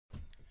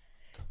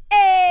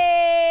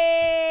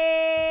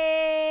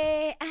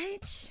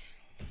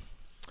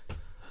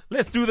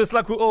Let's do this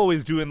like we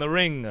always do in the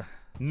ring.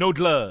 No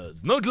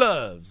gloves, no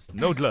gloves,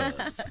 no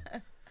gloves.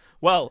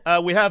 Well,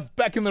 we have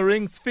back in the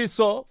ring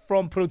Sfiso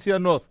from Protea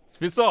North.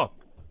 Sfiso.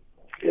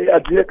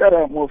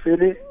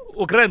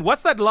 Grand,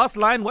 what's that last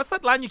line? What's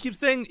that line you keep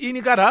saying?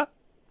 Inigara?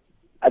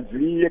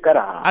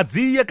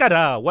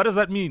 Adziyekara. What does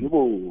that mean?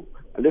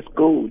 Let's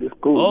go.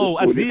 Oh,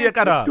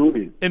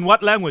 Adziyekara. In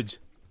what language?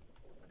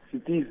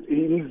 It is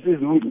in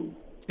Zulu.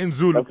 In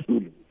Zulu.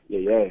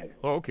 Yeah.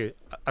 Oh, okay.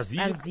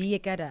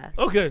 Aziyekara.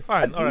 Okay,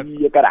 fine. All right.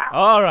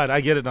 All right, I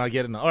get it now.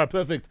 All right,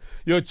 perfect.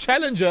 Your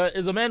challenger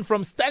is a man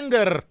from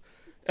Stanger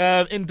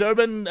in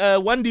Durban,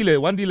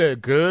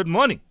 Wandile. Good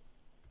morning.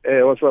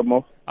 Hey, what's up,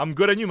 Mo? I'm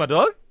good, and you, my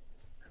dog?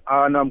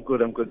 No, I'm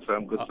good, sir.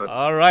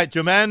 All right,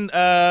 your man,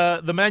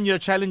 the man you're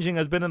challenging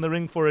has been in the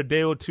ring for a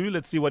day or two.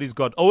 Let's see what he's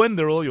got. Owen,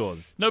 they're all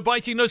yours. No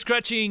biting, no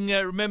scratching.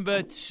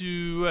 Remember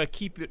to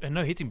keep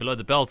no hitting below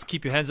the belt.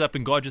 Keep your hands up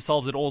and guard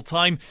yourselves at all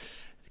time.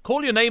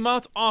 Call your name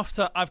out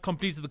after I've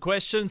completed the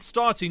question,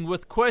 starting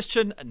with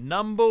question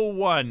number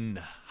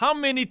 1. How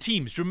many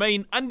teams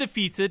remain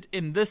undefeated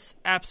in this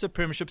ABSA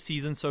Premiership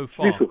season so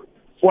far?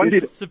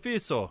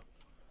 Sfiso.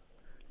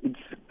 It's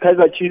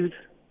Kaizer Chiefs,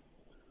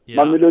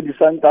 Yeah. Mamelodi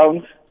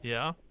Sundowns,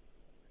 Yeah.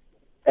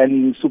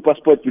 and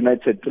SuperSport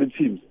United. 3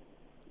 teams.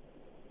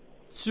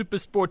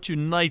 SuperSport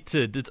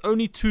United. It's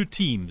only 2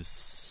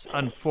 teams,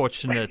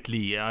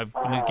 unfortunately. I'm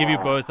going to give you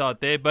both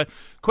out there. But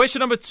question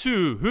number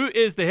 2. Who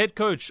is the head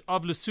coach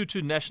of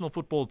Lesotho national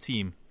football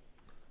team?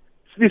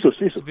 Sfiso.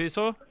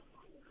 Sfiso?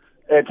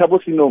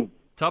 Thabo Sinong.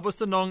 Thabo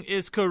Sinong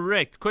is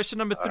correct. Question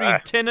number 3.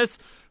 Tennis.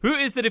 Who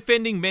is the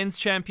defending men's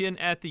champion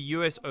at the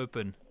US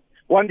Open?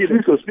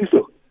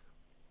 Sfiso.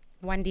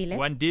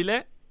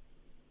 Wandile?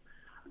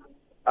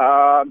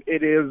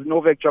 It is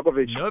Novak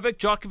Djokovic. Novak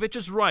Djokovic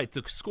is right.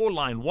 The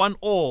scoreline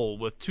 1-1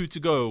 with 2 to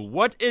go.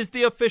 What is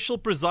the official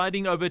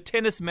presiding over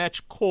tennis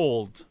match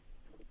called?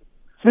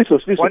 Sfiso.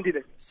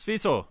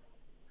 Sfiso?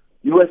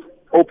 US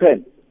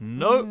Open.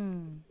 No.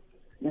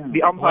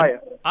 The umpire.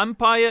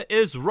 Umpire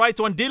is right.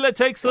 Wandile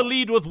takes the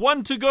lead with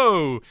 1 to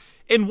go.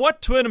 In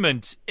what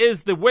tournament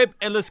is the Webb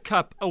Ellis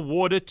Cup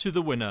awarded to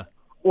the winner?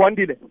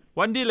 Wandile?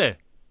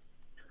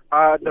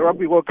 The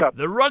Rugby World Cup.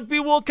 The Rugby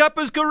World Cup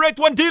is correct.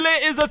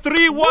 Wandile is a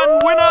 3-1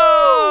 winner.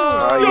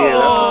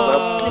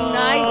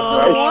 Nice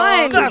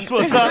one. That's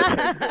what's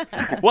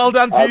up. Well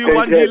done to you,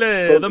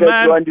 Wandile, the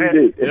man.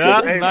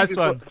 Yeah, Hey, nice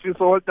one.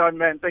 Sfiso, well done,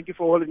 man. Thank you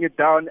for holding it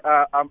down.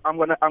 I'm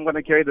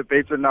gonna carry the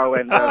baton now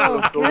and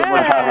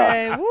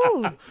Okay.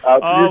 Woo.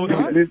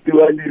 please do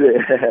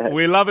Wandile.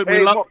 We love it.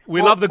 Hey,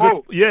 We love the good.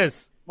 Mo.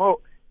 Yes. Mo,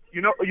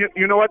 you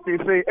know what they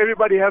say.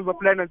 Everybody has a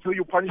plan until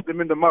you punch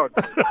them in the mouth.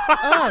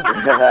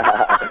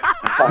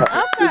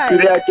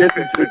 Today I guess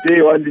it's today,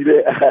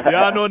 Wandile.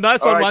 Yeah, no,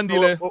 nice one, All right,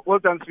 Wandile. well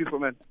done, Sfiso,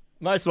 man.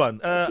 Nice one.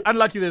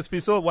 Unlucky there,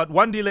 Sfiso.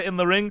 Wandile in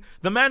the ring.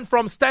 The man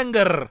from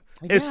Stanger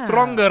is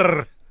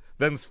stronger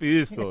than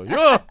Sfiso.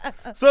 Yeah.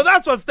 So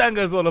that's what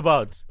Stanger is all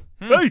about.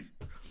 Hey,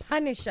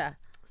 Punisher.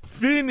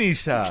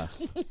 finisher.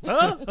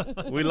 Huh?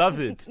 We love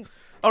it.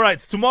 All right,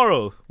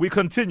 tomorrow we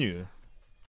continue.